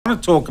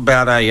want to talk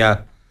about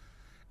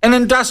an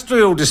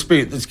industrial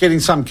dispute that's getting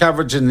some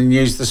coverage in the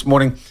news this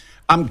morning.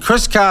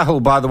 Chris Cahill,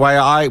 by the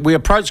way, we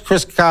approached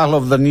Chris Cahill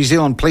of the New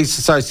Zealand Police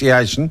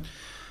Association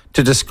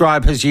to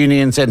describe his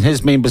unions and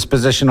his members'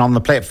 position on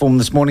the platform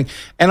this morning.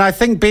 And I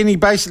think Benny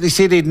basically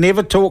said he'd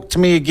never talk to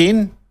me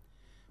again.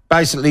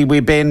 Basically,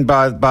 we're banned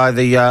by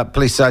the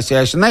Police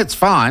Association. That's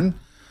fine.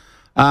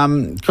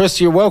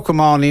 Chris, you're welcome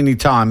on any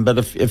time, but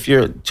if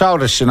you're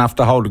childish enough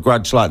to hold a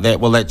grudge like that,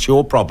 well, that's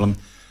your problem.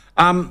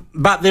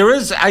 But there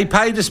is a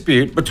pay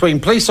dispute between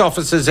police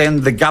officers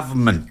and the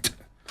government,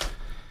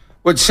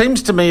 which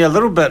seems to me a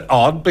little bit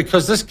odd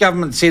because this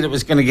government said it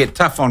was going to get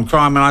tough on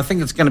crime, and I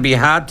think it's going to be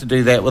hard to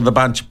do that with a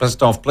bunch of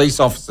pissed-off police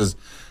officers.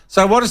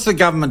 So what is the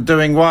government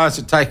doing? Why is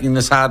it taking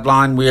this hard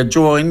line? We are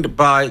joined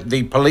by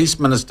the Police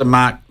Minister,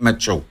 Mark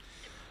Mitchell.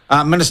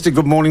 Minister,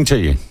 good morning to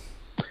you.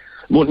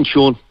 Morning,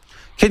 Sean.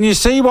 Can you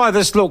see why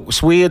this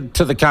looks weird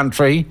to the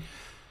country?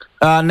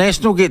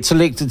 National gets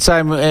elected,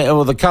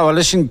 or the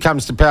coalition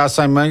comes to power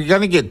saying, we're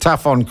going to get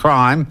tough on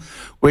crime.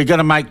 We're going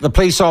to make the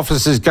police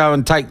officers go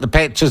and take the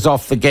patches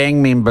off the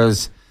gang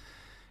members.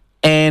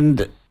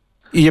 And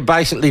you're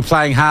basically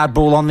playing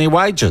hardball on their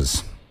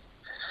wages.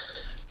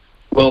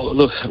 Well,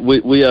 look,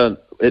 we are,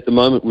 at the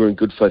moment, we're in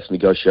good faith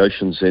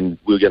negotiations and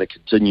we're going to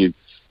continue.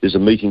 There's a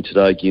meeting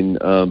today again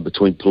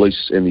between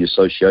police and the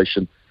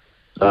association.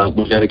 We're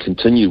going to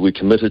continue. We're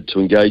committed to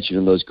engaging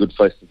in those good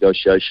faith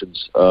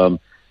negotiations.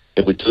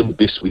 And we're doing the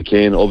best we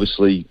can.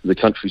 Obviously, the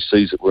country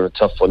sees that we're in a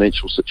tough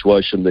financial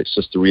situation. That's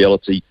just the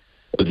reality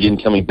of the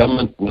incoming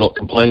government. We're not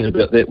complaining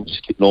about that. We're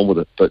just getting on with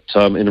it. But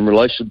in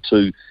relation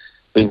to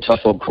being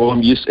tough on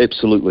crime, yes,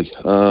 absolutely.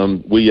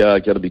 We are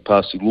going to be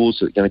passing laws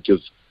that are going to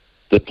give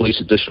the police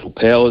additional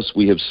powers.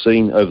 We have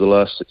seen over the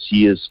last 6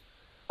 years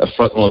a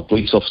frontline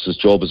police officer's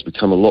job has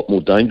become a lot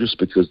more dangerous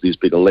because there's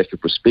been a lack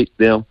of respect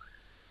now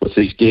with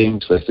these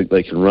gangs. They think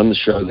they can run the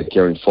show. They're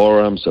carrying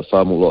firearms. They're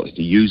far more likely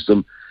to use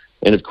them.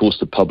 And, of course,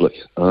 the public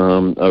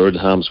are in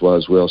harm's way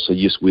as well. So,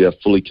 yes, we are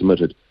fully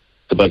committed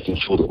to making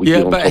sure that we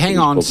get on top of these problems. Yeah, but hang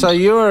on. So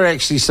you are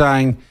actually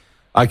saying,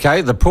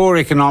 OK, the poor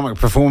economic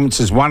performance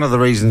is one of the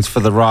reasons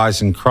for the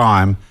rise in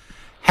crime.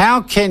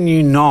 How can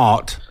you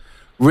not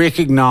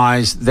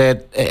recognise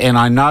that, and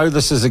I know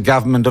this is a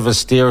government of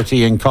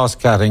austerity and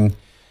cost-cutting,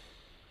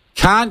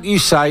 can't you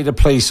say to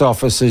police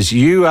officers,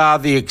 you are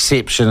the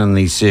exception in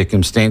these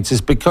circumstances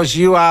because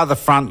you are the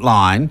front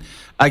line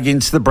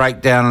against the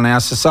breakdown in our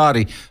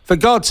society? For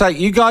God's sake,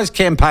 you guys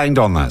campaigned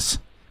on this.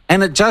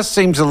 And it just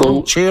seems a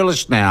little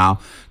churlish now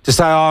to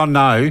say, oh,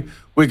 no,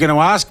 we're going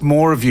to ask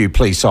more of you,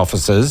 police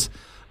officers,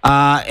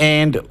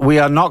 and we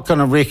are not going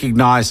to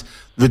recognise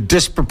the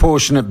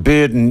disproportionate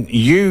burden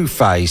you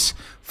face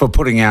for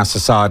putting our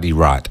society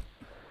right.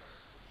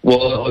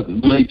 Well,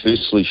 me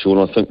personally, Sean,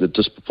 I think the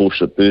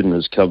disproportionate burden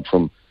has come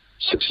from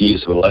 6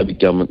 years of a Labor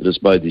government that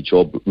has made their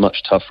job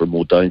much tougher and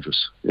more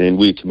dangerous. And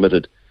we're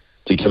committed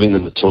to giving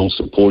them the tools,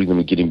 supporting them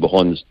and getting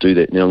behind them to do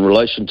that. Now, in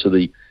relation to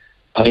the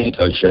pay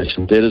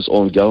negotiation, that is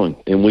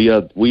ongoing. And we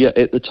are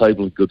at the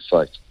table in good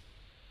faith.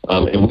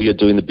 And we are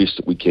doing the best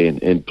that we can.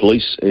 And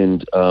police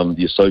and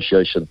the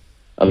association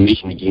are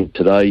meeting again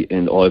today,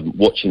 and I'm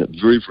watching it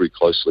very, very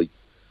closely.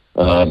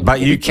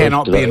 But you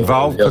cannot be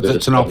involved because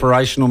it's an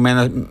operational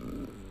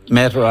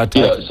matter, I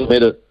take it. It's a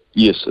matter.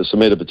 Yes, it's a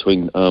matter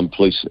between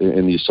police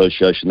and the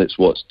association. That's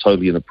why it's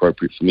totally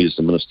inappropriate for me as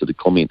the minister to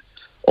comment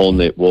on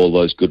that while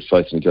those good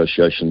faith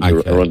negotiations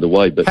are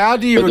underway. But how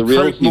do you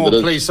recruit more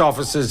police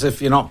officers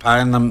if you're not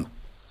paying them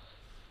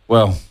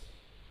well?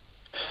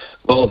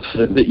 Well,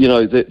 you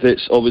know,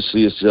 that's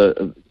obviously as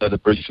the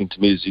briefing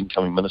to me as the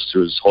incoming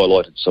minister has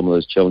highlighted some of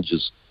those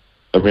challenges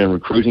around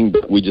recruiting.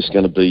 But we're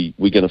going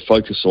to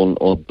focus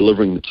on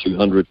delivering the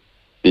 200.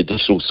 The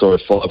additional,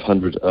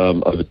 500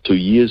 over 2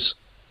 years.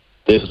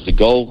 That is the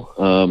goal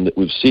that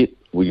we've set.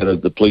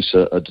 The police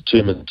are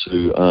determined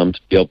to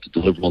be able to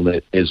deliver on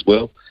that as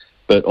well.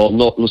 But I'm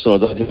not, listen, I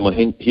don't have my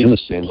hand in the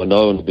sand. I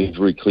know, and I've been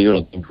very clear,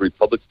 and I've been very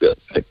public about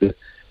the fact that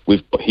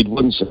we've got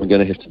headwinds and we're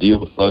going to have to deal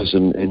with those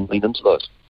and lean into those.